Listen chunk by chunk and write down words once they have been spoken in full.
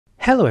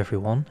Hello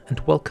everyone and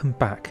welcome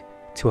back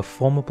to a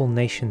Formable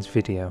Nations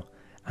video,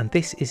 and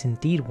this is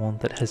indeed one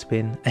that has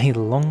been a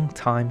long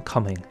time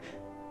coming,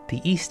 the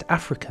East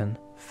African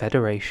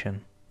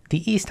Federation.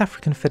 The East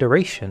African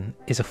Federation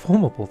is a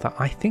formable that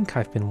I think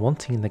I've been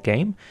wanting in the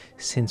game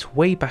since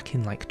way back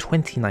in like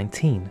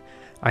 2019.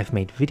 I've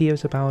made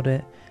videos about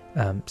it,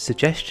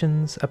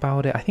 suggestions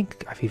about it. I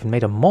think I've even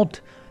made a mod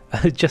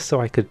just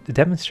so I could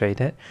demonstrate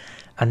it,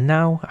 and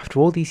now after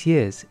all these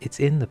years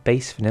it's in the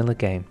base vanilla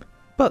game.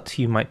 But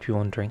you might be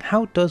wondering,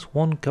 how does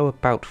one go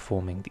about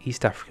forming the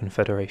East African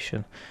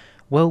Federation?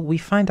 Well, we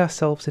find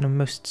ourselves in a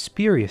most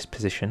spurious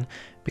position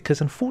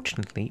because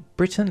unfortunately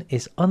Britain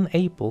is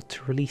unable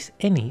to release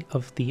any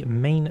of the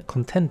main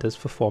contenders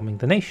for forming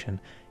the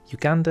nation: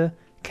 Uganda,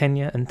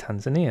 Kenya and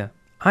Tanzania.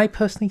 I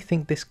personally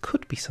think this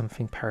could be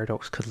something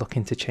Paradox could look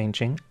into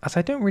changing, as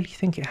I don't really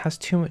think it has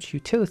too much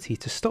utility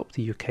to stop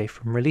the UK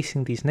from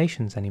releasing these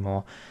nations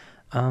anymore.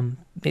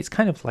 It's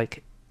kind of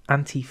like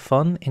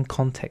anti-fun in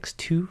context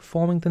to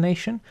forming the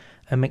nation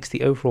and makes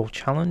the overall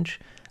challenge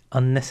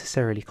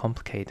unnecessarily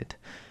complicated.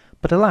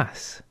 But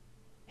alas,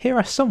 here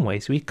are some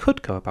ways we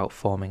could go about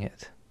forming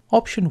it.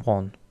 Option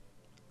 1.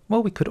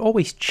 Well, we could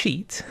always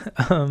cheat.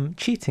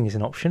 Cheating is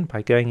an option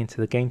by going into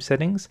the game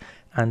settings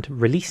and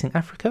releasing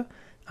Africa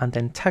and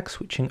then tag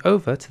switching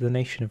over to the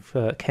nation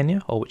of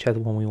Kenya or whichever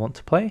one we want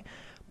to play,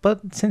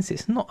 but since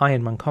it's not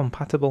Ironman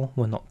compatible,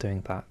 we're not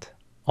doing that.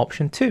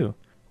 Option 2.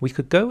 We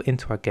could go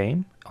into our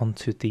game,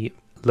 onto the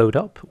load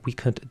up, we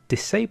could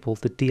disable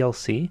the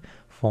DLC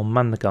for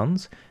Man the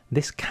Guns.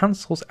 This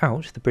cancels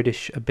out the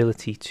British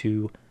ability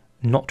to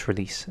not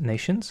release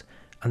nations,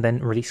 and then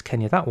release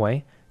Kenya that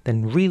way,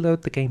 then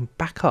reload the game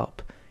back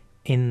up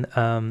in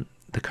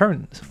the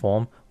current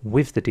form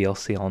with the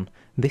DLC on.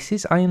 This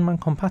is Ironman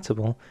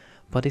compatible,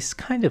 but it's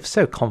kind of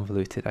so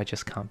convoluted I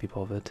just can't be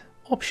bothered.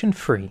 Option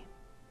 3.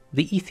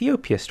 The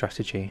Ethiopia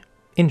strategy.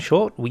 In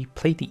short, we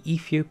play the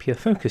Ethiopia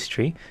focus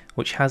tree,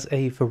 which has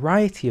a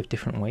variety of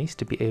different ways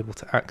to be able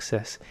to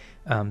access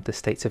the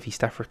states of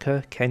East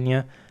Africa,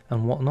 Kenya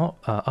and whatnot,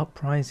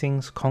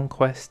 uprisings,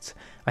 conquests.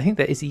 I think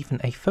there is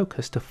even a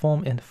focus to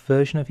form a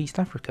version of East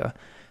Africa,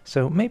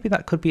 so maybe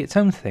that could be its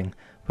own thing,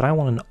 but I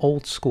want an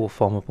old school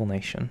formable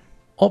nation.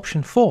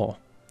 Option 4.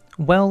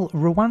 Well,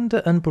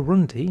 Rwanda and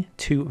Burundi,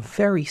 two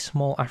very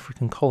small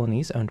African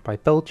colonies owned by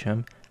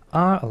Belgium,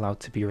 are allowed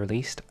to be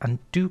released and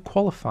do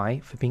qualify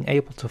for being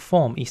able to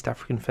form East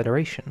African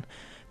Federation.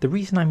 The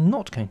reason I'm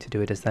not going to do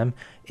it as them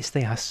is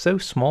they are so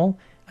small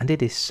and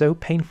it is so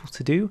painful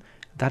to do.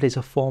 That is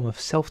a form of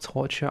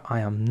self-torture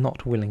I am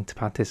not willing to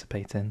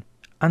participate in.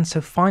 And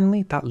so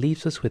finally that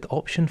leaves us with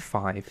option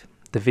 5,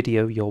 the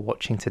video you're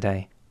watching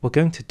today. We're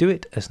going to do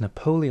it as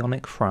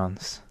Napoleonic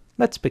France.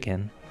 Let's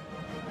begin.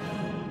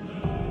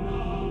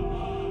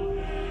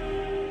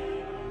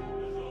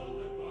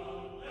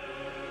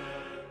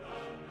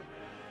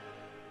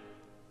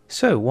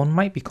 So one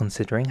might be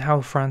considering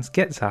how France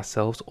gets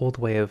ourselves all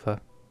the way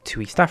over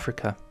to East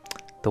Africa,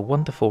 the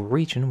wonderful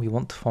region we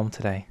want to form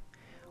today.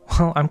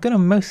 Well, I'm going to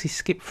mostly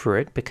skip through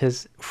it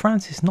because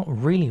France is not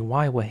really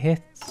why we're here,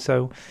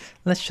 so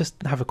let's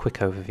just have a quick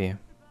overview.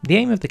 The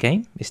aim of the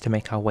game is to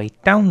make our way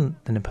down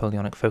the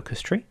Napoleonic focus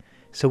tree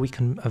so we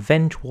can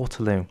avenge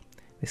Waterloo.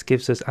 This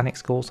gives us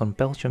annex goals on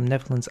Belgium,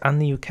 Netherlands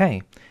and the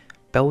UK.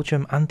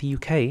 Belgium and the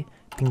UK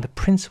being the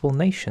principal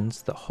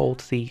nations that hold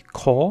the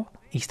core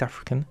East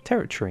African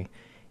territory.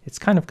 It's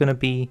kind of going to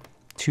be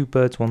two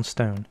birds, one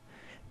stone.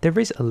 There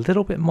is a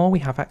little bit more we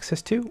have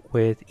access to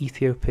with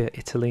Ethiopia,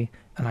 Italy,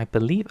 and I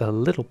believe a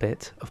little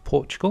bit of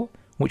Portugal,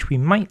 which we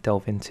might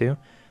delve into,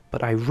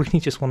 but I really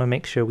just want to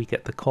make sure we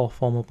get the core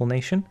formable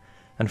nation,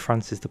 and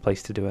France is the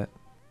place to do it.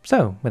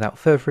 So, without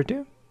further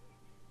ado,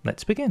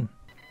 let's begin.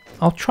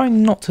 I'll try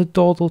not to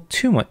dawdle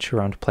too much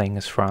around playing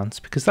as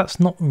France, because that's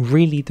not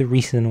really the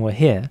reason we're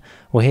here.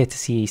 We're here to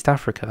see East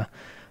Africa.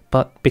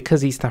 But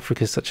because East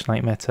Africa is such a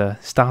nightmare to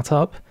start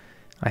up,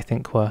 I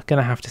think we're going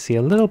to have to see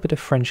a little bit of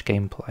French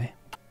gameplay.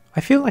 I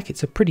feel like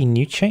it's a pretty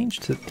new change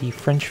that the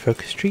French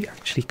focus tree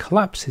actually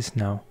collapses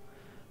now.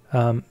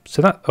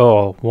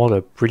 Oh, what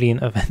a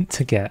brilliant event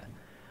to get.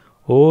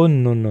 Oh,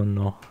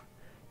 no.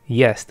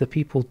 Yes, the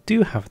people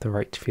do have the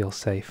right to feel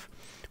safe,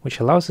 which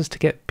allows us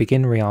to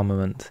begin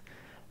rearmament.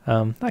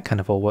 That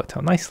kind of all worked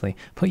out nicely.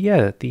 But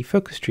yeah, the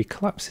focus tree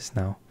collapses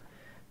now.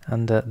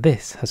 And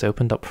this has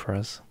opened up for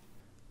us.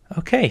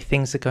 Okay,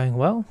 things are going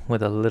well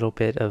with a little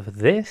bit of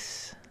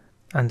this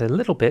and a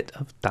little bit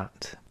of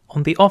that.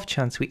 On the off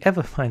chance we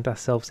ever find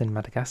ourselves in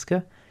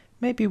Madagascar,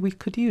 maybe we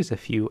could use a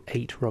few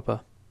 8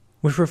 rubber.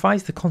 We've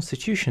revised the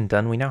constitution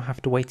done, we now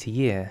have to wait a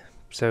year,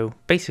 so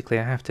basically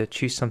I have to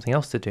choose something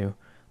else to do,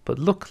 but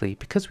luckily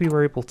because we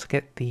were able to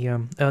get the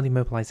early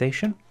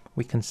mobilization,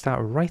 we can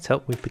start right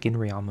up with begin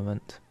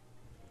rearmament.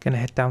 Gonna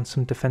head down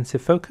some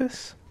defensive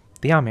focus.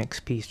 The army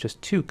XP is just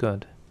too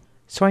good.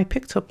 So I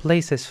picked up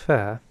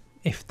laissez-faire,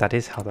 if that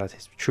is how that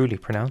is truly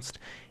pronounced,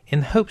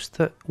 in hopes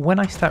that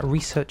when I start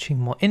researching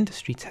more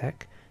industry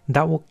tech,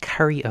 that will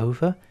carry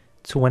over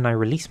to when I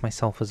release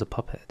myself as a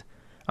puppet.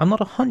 I'm not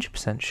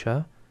 100%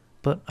 sure,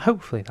 but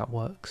hopefully that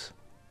works.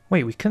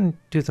 Wait, we can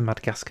do the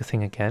Madagascar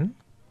thing again?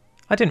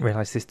 I didn't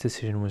realise this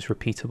decision was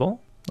repeatable.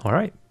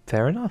 Alright,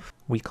 fair enough.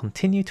 We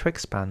continue to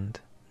expand.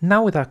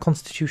 Now with our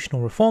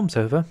constitutional reforms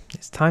over,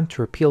 it's time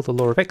to repeal the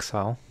law of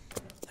exile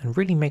and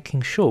really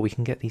making sure we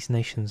can get these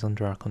nations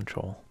under our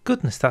control.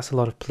 Goodness, that's a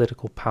lot of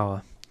political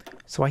power.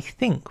 So I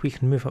think we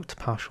can move up to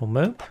partial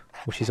MOB,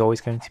 which is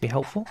always going to be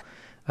helpful,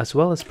 as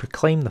well as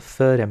proclaim the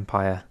Third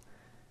Empire.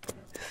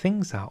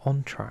 Things are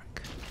on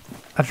track.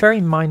 A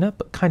very minor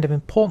but kind of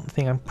important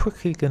thing I'm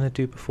quickly going to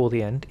do before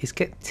the end is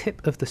get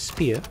tip of the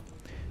spear,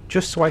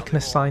 just so I can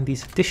assign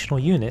these additional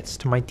units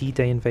to my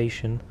D-Day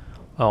invasion,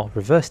 or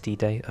reverse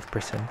D-Day of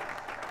Britain.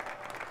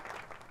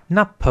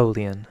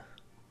 Napoleon.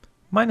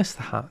 Minus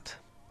the hat.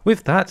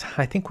 With that,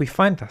 I think we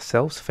find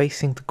ourselves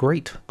facing the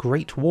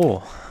Great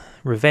War.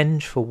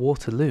 Revenge for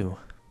Waterloo.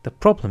 The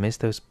problem is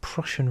those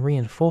Prussian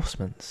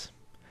reinforcements.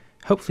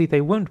 Hopefully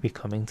they won't be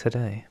coming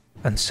today.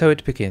 And so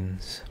it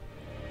begins.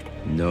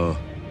 No.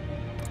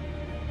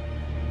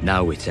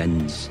 Now it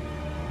ends.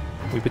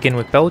 We begin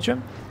with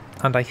Belgium,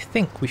 and I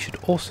think we should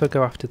also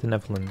go after the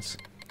Netherlands.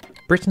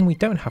 Britain we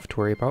don't have to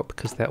worry about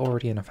because they're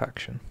already in a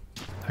faction.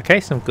 Okay,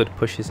 some good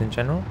pushes in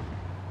general.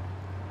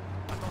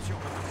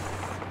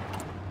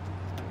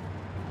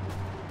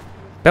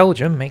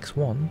 Belgium makes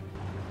one.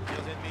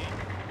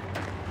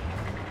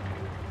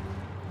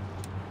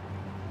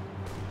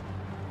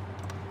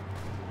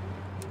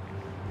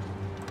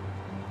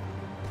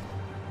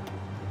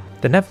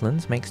 The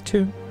Netherlands makes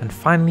 2, and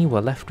finally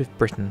we're left with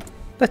Britain.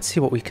 Let's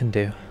see what we can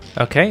do.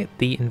 Okay,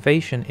 the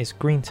invasion is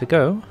green to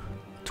go.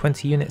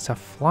 20 units are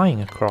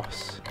flying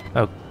across.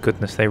 Oh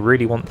goodness, they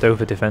really want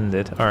Dover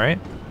defended. Alright,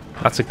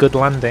 that's a good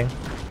landing.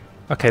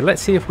 Okay,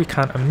 let's see if we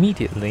can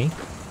immediately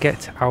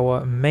get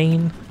our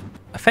main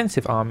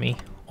offensive army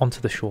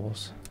onto the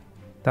shores.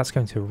 That's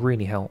going to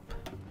really help.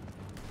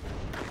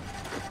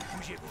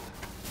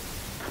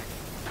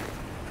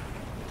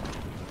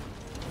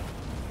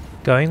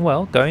 Going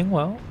well, going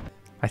well.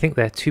 I think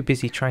they're too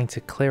busy trying to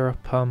clear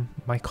up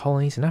my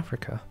colonies in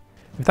Africa.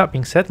 With that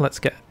being said, let's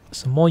get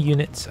some more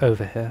units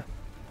over here.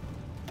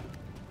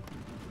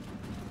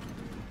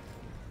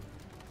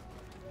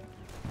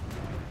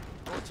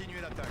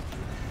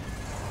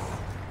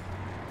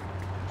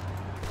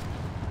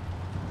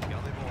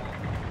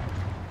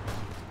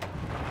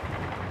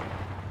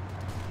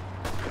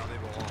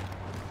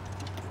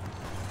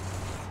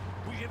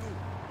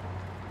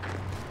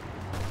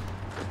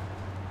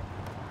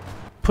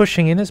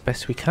 Pushing in as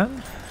best we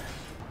can.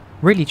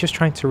 Really just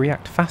trying to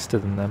react faster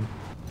than them.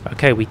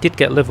 Okay, we did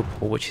get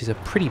Liverpool, which is a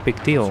pretty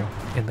big deal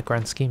in the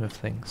grand scheme of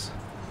things.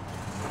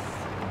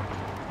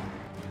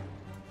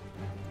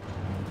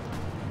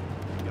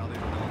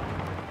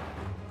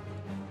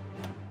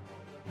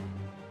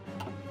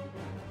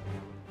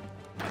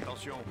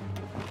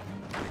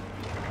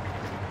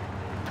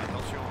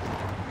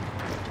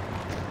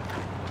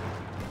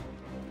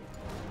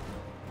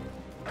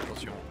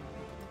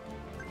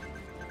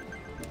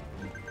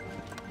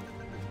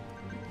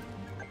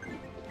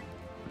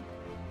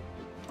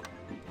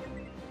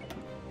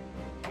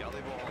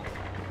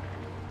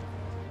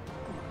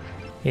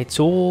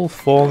 It's all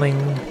falling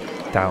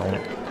down.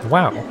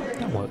 Wow,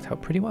 that worked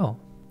out pretty well.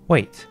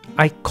 Wait,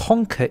 I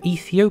conquer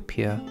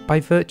Ethiopia by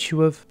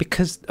virtue of,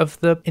 because of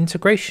the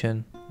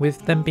integration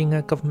with them being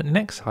a government in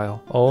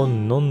exile. Oh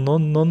no no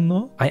no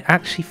no! I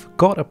actually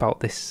forgot about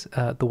this,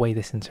 the way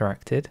this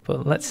interacted.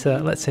 But let's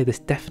say this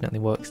definitely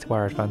works to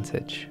our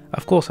advantage.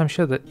 Of course, I'm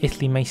sure that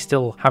Italy may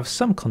still have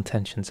some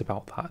contentions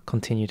about that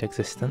continued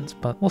existence,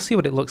 but we'll see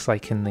what it looks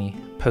like in the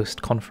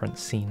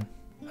post-conference scene.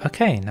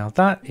 Okay, now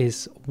that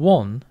is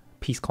one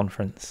peace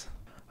conference.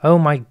 Oh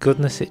my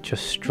goodness, it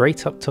just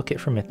straight up took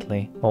it from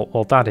Italy.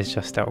 Well, that is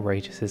just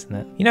outrageous, isn't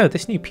it? You know,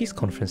 this new peace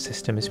conference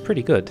system is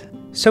pretty good.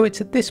 So it's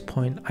at this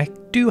point I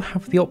do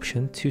have the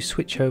option to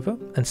switch over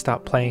and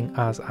start playing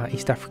as our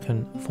East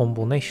African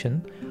formable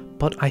nation,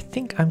 but I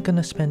think I'm going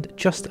to spend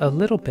just a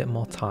little bit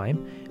more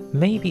time,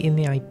 maybe in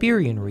the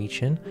Iberian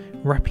region,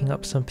 wrapping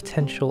up some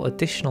potential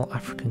additional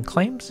African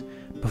claims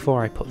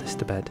before I put this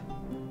to bed.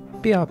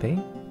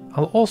 BRB.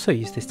 I'll also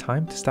use this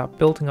time to start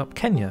building up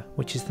Kenya,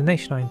 which is the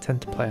nation I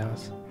intend to play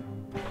as.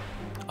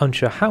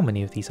 Unsure how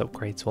many of these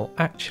upgrades will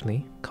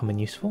actually come in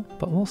useful,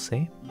 but we'll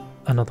see.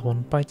 Another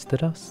one bites the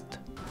dust.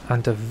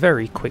 And a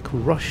very quick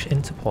rush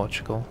into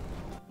Portugal.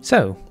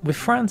 So, with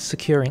France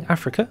securing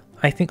Africa,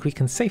 I think we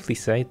can safely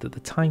say that the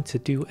time to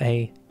do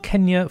a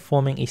Kenya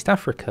forming East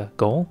Africa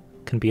goal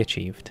can be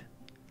achieved.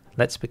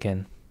 Let's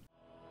begin.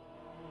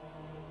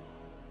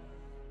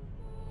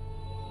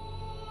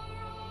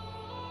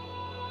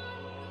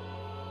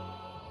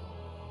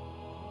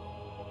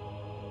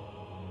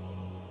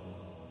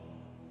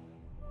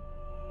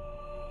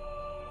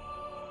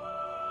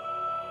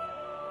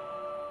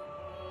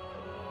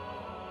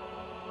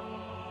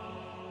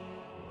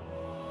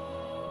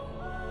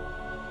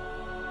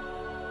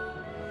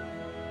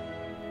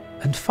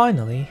 And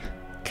finally,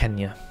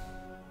 Kenya.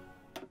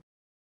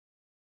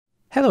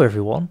 Hello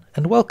everyone,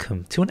 and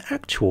welcome to an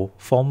actual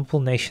Formable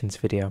Nations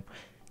video.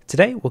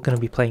 Today we're going to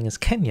be playing as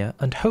Kenya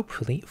and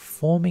hopefully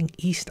forming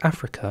East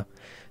Africa.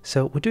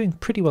 So we're doing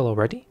pretty well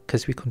already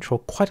because we control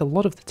quite a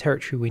lot of the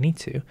territory we need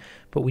to,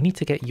 but we need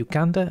to get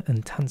Uganda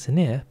and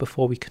Tanzania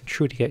before we can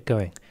truly get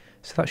going.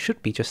 So that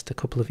should be just a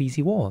couple of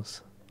easy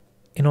wars.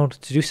 In order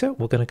to do so,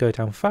 we're going to go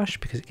down Fash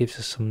because it gives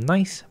us some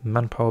nice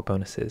manpower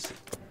bonuses.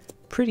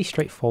 Pretty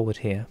straightforward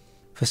here.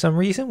 For some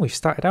reason, we've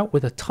started out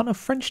with a ton of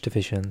French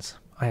divisions.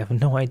 I have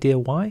no idea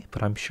why,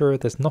 but I'm sure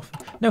there's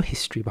no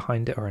history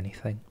behind it or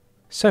anything.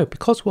 So,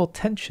 because world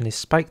tension is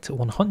spiked at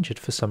 100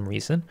 for some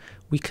reason,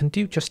 we can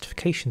do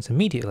justifications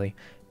immediately,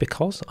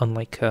 because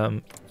unlike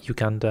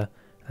Uganda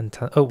and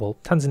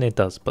Tanzania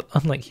does, but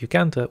unlike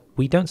Uganda,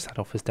 we don't start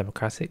off as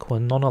democratic, we're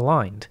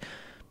non-aligned.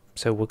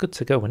 So we're good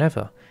to go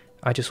whenever.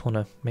 I just want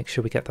to make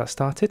sure we get that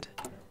started,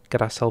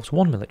 get ourselves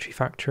one military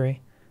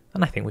factory,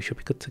 and I think we should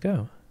be good to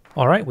go.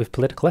 Alright, with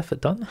political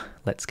effort done,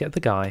 let's get the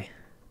guy.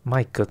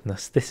 My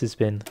goodness, this has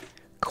been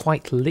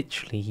quite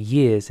literally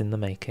years in the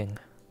making.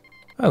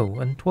 Oh,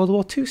 and World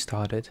War II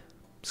started.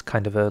 It's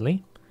kind of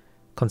early,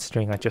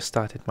 considering I just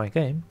started my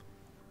game.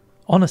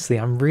 Honestly,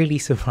 I'm really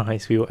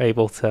surprised we were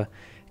able to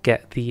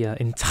get the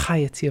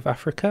entirety of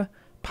Africa,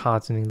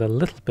 pardoning the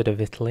little bit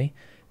of Italy,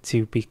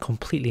 to be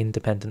completely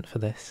independent for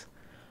this.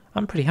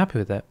 I'm pretty happy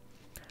with it.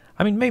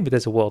 I mean, maybe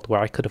there's a world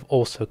where I could have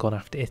also gone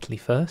after Italy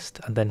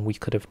first, and then we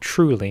could have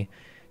truly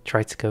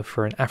tried to go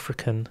for an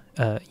African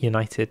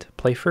united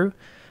playthrough,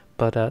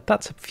 but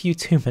that's a few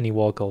too many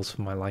war goals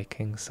for my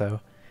liking, so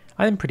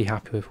I'm pretty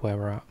happy with where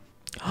we're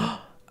at.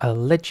 A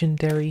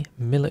legendary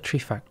military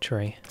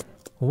factory.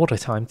 What a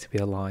time to be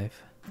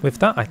alive. With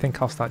that, I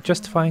think I'll start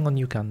justifying on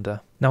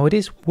Uganda. Now, it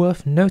is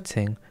worth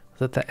noting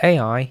that the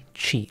AI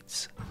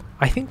cheats.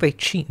 I think they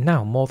cheat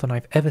now more than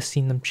I've ever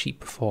seen them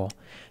cheat before.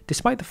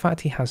 Despite the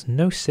fact he has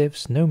no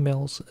civs, no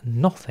mills,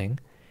 nothing,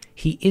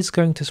 he is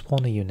going to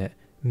spawn a unit,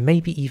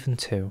 maybe even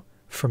two,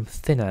 from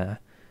thin air.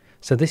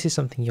 So this is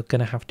something you're going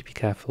to have to be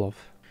careful of.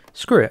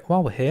 Screw it,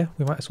 while we're here,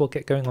 we might as well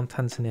get going on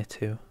Tanzania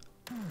too.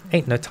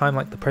 Ain't no time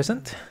like the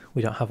present,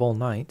 we don't have all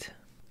night.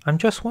 I'm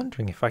just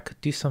wondering if I could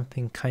do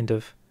something kind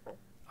of,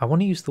 I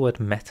want to use the word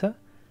meta,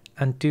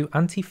 and do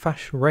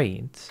anti-Fash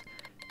raids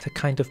to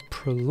kind of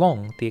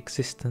prolong the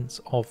existence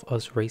of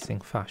us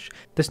raising Fash.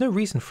 There's no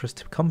reason for us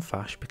to become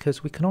Fash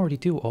because we can already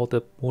do all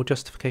the war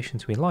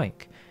justifications we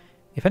like.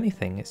 If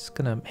anything, it's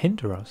going to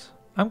hinder us.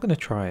 I'm going to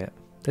try it.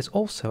 There's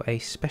also a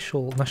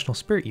special national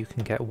spirit you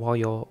can get while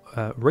you're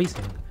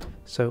raising,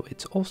 so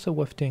it's also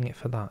worth doing it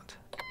for that.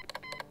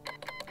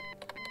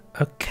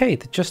 Okay,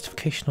 the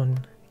justification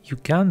on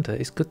Uganda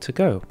is good to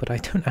go, but I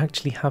don't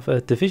actually have a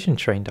division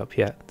trained up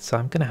yet, so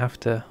I'm going to have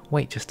to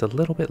wait just a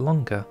little bit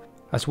longer.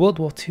 As World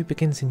War II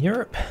begins in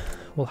Europe,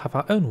 we'll have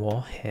our own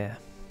war here.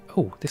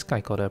 Oh, this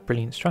guy got a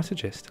brilliant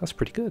strategist, that's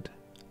pretty good.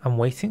 I'm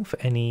waiting for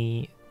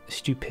any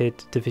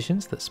stupid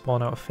divisions that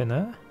spawn out of thin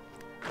air.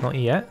 Not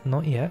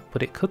yet,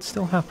 but it could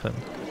still happen.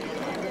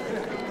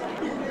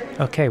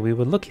 Okay, we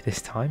were lucky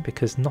this time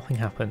because nothing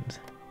happened.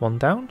 One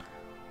down,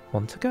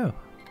 one to go.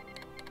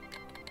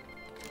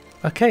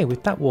 Okay,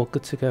 with that war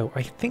good to go,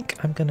 I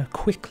think I'm going to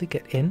quickly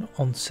get in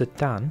on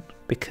Sudan,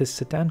 because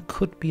Sudan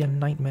could be a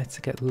nightmare to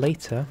get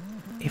later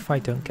if I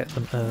don't get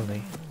them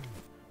early.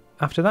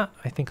 After that,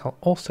 I think I'll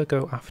also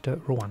go after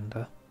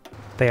Rwanda.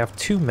 They have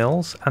 2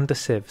 mills and a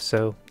civ,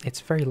 so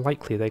it's very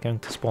likely they're going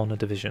to spawn a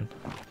division.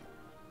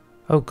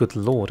 Oh good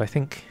lord, I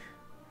think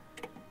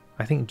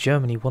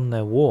Germany won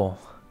their war.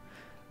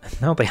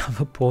 And now they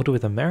have a border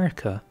with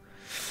America.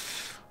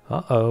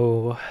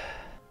 Uh-oh.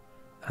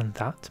 And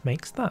that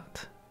makes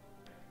that.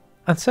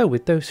 And so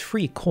with those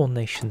 3 core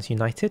nations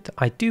united,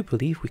 I do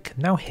believe we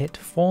can now hit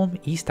Form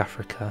East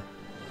Africa.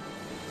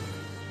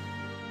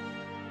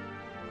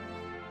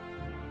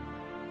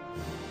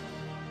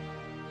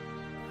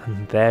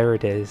 And there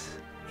it is,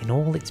 in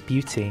all its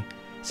beauty.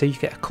 So you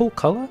get a cool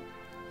colour,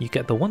 you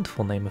get the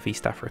wonderful name of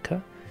East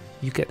Africa,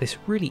 you get this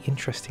really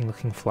interesting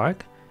looking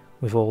flag,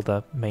 with all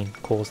the main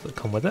cores that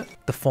come with it.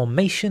 The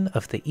formation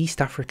of the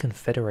East African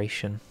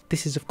Federation.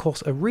 This is of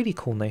course a really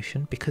cool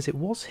nation because it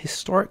was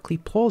historically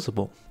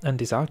plausible, and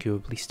is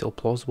arguably still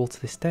plausible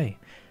to this day.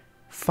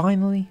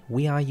 Finally,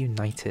 we are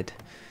united,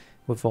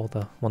 with all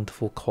the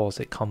wonderful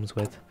cores it comes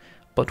with.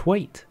 But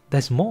wait,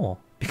 there's more,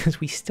 because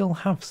we still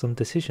have some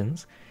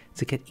decisions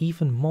to get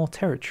even more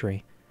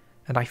territory,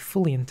 and I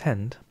fully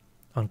intend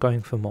on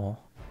going for more.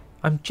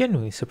 I'm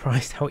genuinely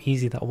surprised how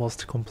easy that was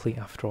to complete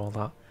after all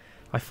that.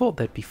 I thought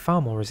there'd be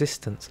far more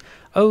resistance.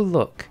 Oh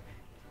look,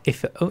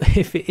 if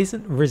it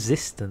isn't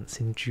resistance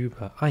in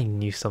Juba, I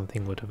knew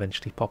something would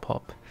eventually pop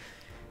up.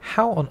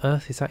 How on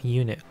earth is that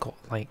unit got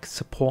like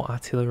support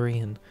artillery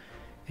and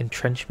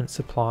entrenchment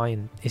supply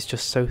and is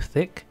just so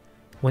thick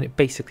when it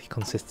basically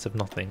consists of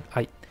nothing?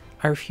 I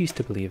refuse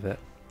to believe it.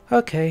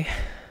 Okay,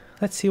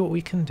 let's see what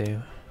we can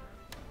do.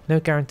 No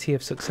guarantee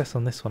of success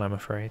on this one, I'm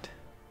afraid.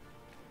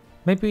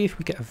 Maybe if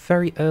we get a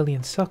very early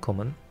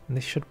encirclement,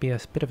 this should be a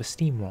bit of a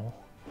steamroll.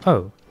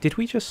 Oh, did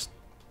we just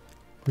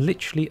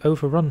literally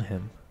overrun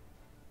him?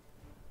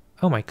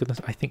 Oh my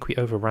goodness, I think we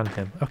overran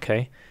him.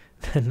 Okay,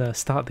 then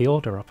start the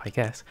order up, I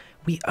guess.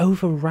 We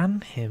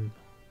overran him.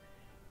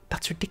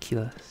 That's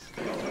ridiculous.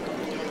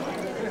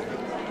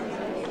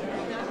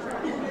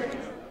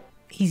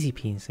 Easy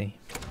peasy.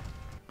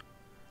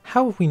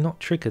 How have we not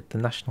triggered the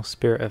National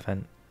Spirit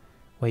event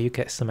where you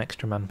get some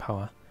extra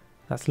manpower?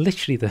 That's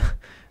literally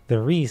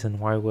the reason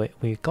why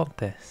we got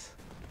this.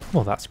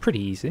 Well, that's pretty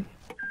easy.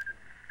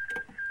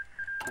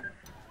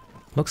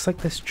 Looks like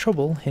there's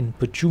trouble in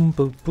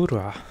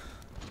Bujumbura.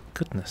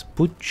 Goodness,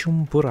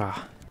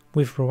 Bujumbura.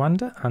 With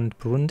Rwanda and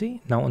Burundi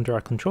now under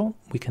our control,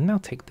 we can now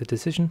take the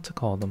decision to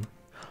call them.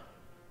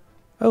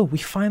 Oh, we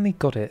finally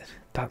got it.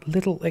 That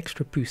little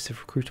extra boost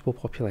of recruitable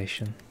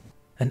population.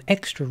 An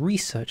extra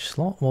research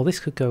slot? Well, this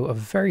could go a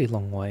very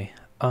long way.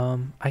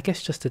 I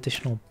guess just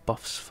additional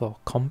buffs for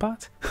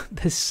combat?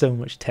 There's so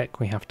much tech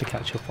we have to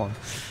catch up on.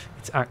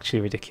 It's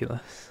actually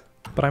ridiculous.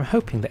 But I'm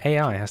hoping the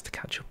AI has to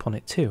catch up on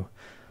it too,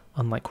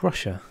 unlike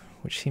Russia,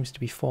 which seems to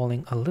be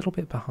falling a little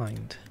bit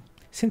behind.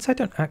 Since I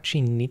don't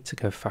actually need to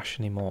go fast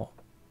anymore,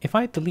 if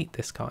I delete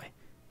this guy,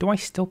 do I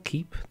still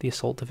keep the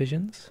assault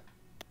divisions?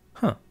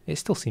 Huh, it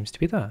still seems to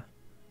be there.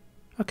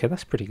 Okay,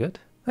 that's pretty good.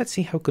 Let's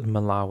see how good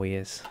Malawi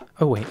is.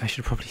 Oh wait, I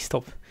should probably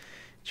stop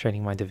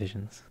training my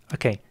divisions.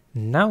 Okay,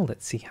 now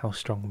let's see how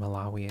strong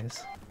Malawi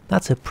is.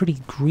 That's a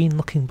pretty green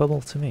looking bubble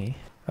to me.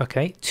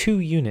 Okay, 2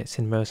 units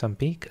in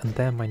Mozambique and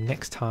they're my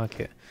next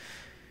target.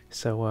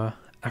 So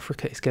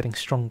Africa is getting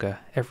stronger.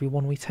 Every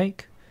one we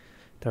take,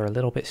 they're a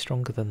little bit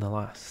stronger than the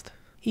last.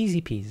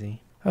 Easy peasy.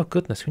 Oh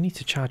goodness, we need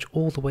to charge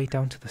all the way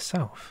down to the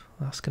south.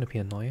 That's going to be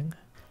annoying.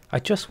 I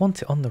just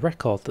want it on the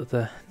record that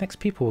the next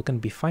people we're going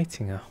to be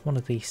fighting are one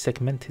of the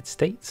segmented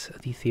states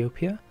of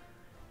Ethiopia,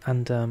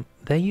 and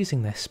they're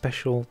using their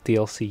special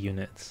DLC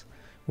units,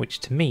 which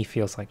to me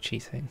feels like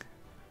cheating.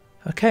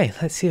 Okay,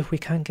 let's see if we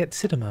can get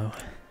Sidamo.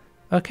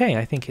 Okay,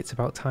 I think it's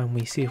about time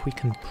we see if we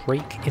can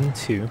break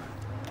into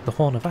the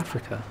Horn of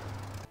Africa.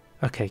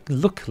 Okay,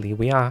 luckily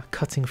we are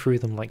cutting through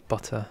them like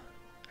butter,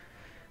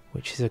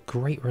 which is a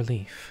great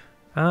relief.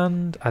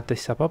 And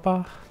Addis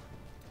Ababa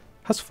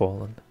has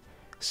fallen.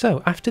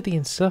 So, after the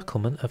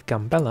encirclement of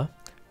Gambela,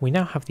 we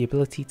now have the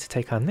ability to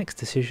take our next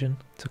decision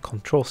to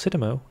control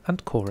Sidamo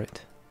and core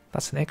it.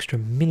 That's an extra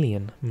 1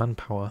 million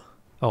manpower.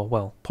 Oh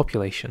well,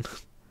 population.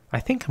 I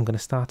think I'm going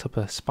to start up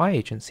a spy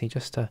agency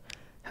just to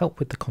help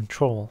with the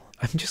control.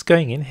 I'm just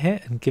going in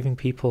here and giving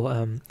people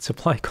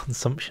supply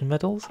consumption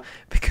medals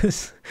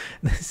because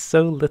there's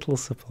so little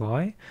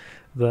supply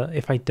that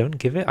if I don't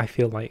give it, I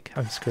feel like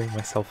I'm screwing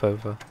myself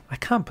over. I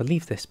can't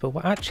believe this, but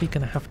we're actually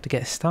going to have to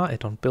get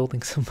started on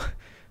building some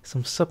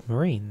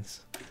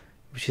submarines,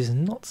 which is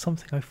not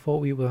something I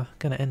thought we were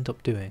going to end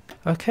up doing.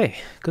 Okay,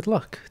 good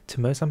luck to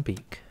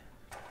Mozambique.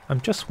 I'm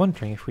just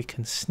wondering if we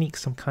can sneak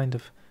some kind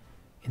of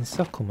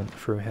encirclement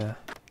through here.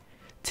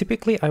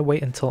 Typically I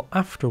wait until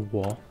after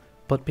war,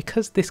 but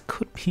because this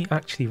could be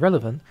actually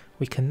relevant,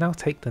 we can now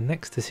take the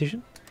next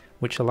decision,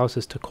 which allows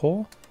us to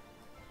core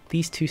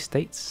these 2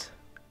 states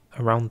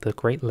around the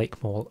Great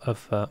Lake Mall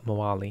of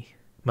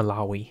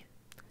Malawi.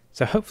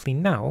 So hopefully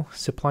now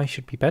supply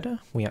should be better.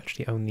 We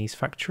actually own these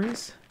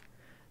factories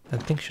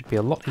and things should be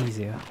a lot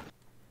easier.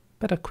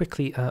 Better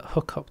quickly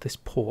hook up this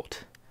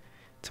port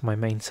to my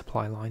main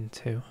supply line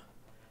too.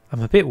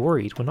 I'm a bit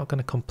worried we're not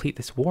going to complete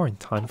this war in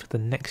time for the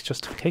next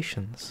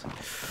justifications.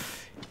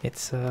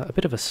 It's a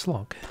bit of a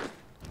slog.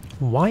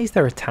 Why is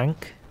there a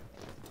tank?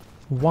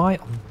 Why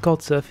on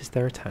God's earth is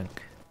there a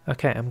tank?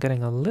 Okay, I'm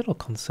getting a little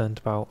concerned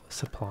about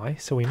supply,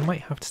 so we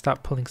might have to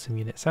start pulling some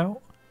units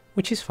out,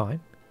 which is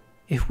fine.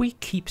 If we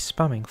keep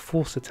spamming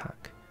force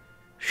attack,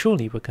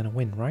 surely we're going to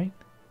win, right?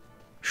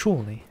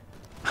 Surely.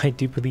 I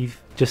do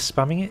believe just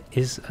spamming it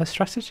is a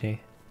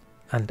strategy.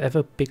 And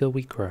ever bigger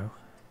we grow.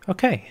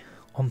 Okay,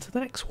 on to the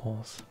next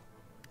wars.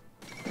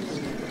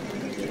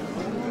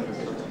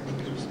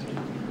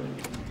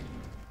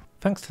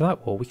 Thanks to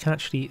that war, we can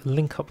actually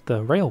link up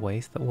the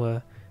railways that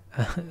were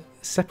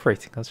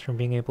separating us from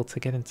being able to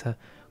get into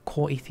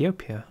core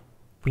Ethiopia.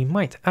 We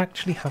might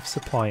actually have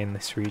supply in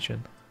this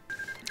region.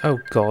 Oh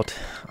god,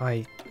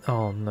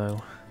 oh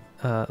no.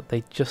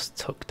 They just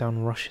took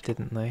down Russia,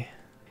 didn't they?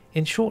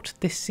 In short,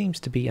 this seems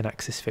to be an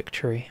Axis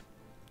victory.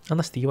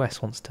 Unless the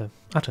US wants to,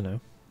 I don't know,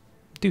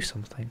 do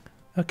something.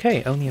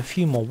 Okay, only a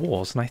few more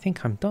wars and I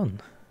think I'm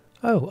done.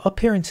 Oh, up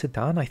here in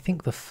Sudan, I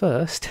think the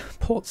first,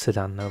 Port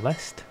Sudan no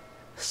less,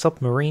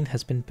 submarine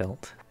has been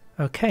built.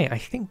 Okay, I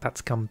think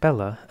that's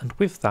Gambela, and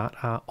with that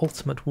our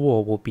ultimate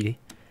war will be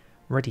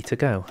ready to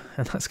go.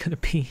 And that's going to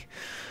be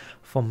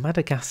for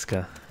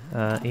Madagascar.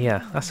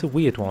 Yeah, that's a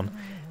weird one.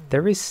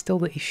 There is still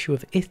the issue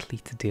of Italy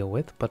to deal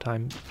with, but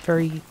I'm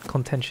very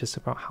contentious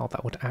about how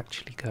that would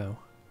actually go.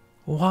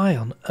 Why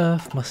on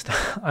earth must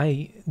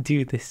I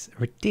do this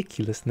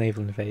ridiculous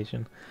naval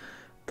invasion?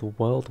 The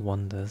world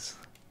wonders.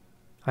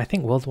 I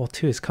think World War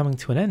II is coming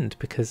to an end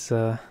because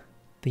the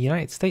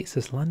United States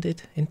has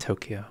landed in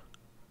Tokyo.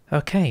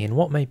 Okay, in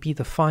what may be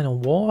the final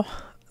war,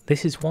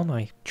 this is one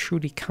I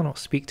truly cannot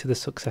speak to the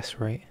success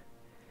rate.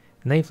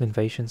 Naval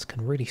invasions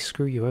can really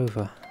screw you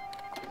over.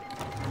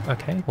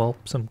 Okay, well,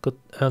 some good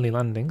early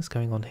landings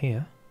going on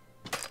here.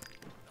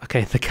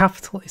 Okay, the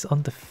capital is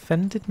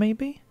undefended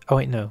maybe? Oh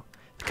wait, no.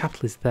 The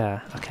capital is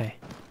there, okay.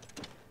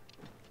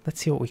 Let's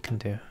see what we can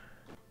do.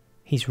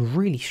 He's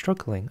really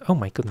struggling. Oh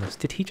my goodness,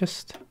 did he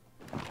just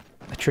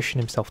attrition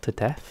himself to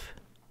death?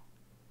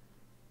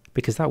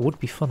 Because that would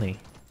be funny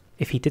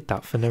if he did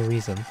that for no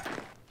reason.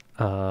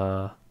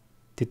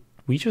 Did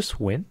we just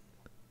win?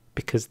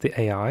 Because the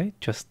AI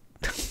just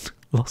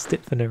lost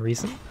it for no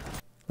reason?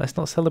 Let's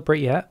not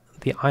celebrate yet.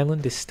 The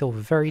island is still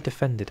very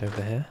defended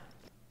over here.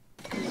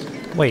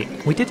 Wait,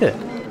 we did it!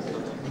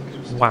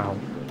 Wow.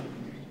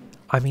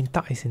 I mean,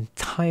 that is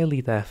entirely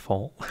their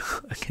fault,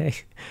 okay?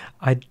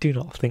 I do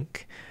not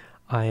think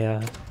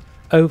I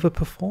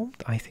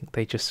overperformed. I think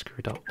they just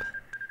screwed up.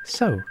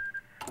 So,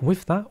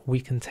 with that,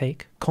 we can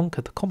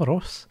conquer the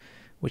Comoros,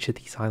 which are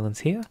these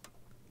islands here.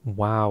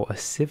 Wow, a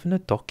sieve and a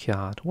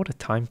dockyard. What a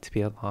time to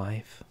be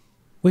alive.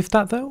 With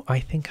that though, I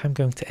think I'm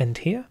going to end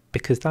here,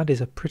 because that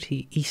is a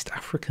pretty East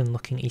African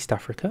looking East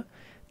Africa.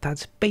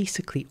 That's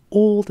basically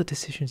all the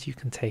decisions you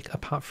can take,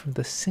 apart from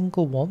the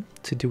single one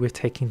to do with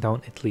taking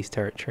down Italy's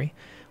territory,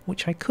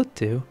 which I could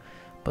do,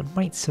 but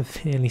might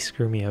severely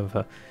screw me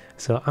over.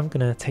 So I'm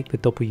going to take the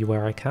W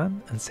where I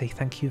can and say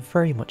thank you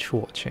very much for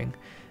watching.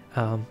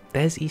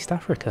 There's East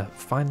Africa,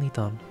 finally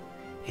done.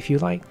 If you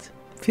liked,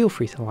 feel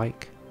free to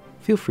like,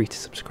 feel free to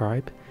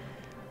subscribe,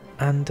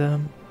 and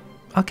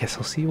I guess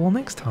I'll see you all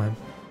next time.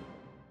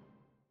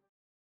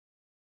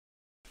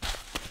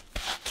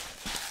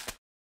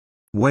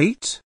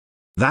 Wait?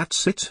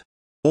 That's it?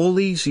 All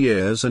these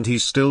years and he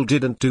still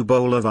didn't do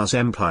Bolivar's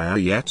empire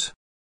yet?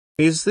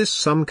 Is this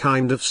some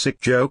kind of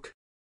sick joke?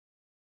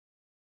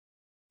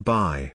 Bye.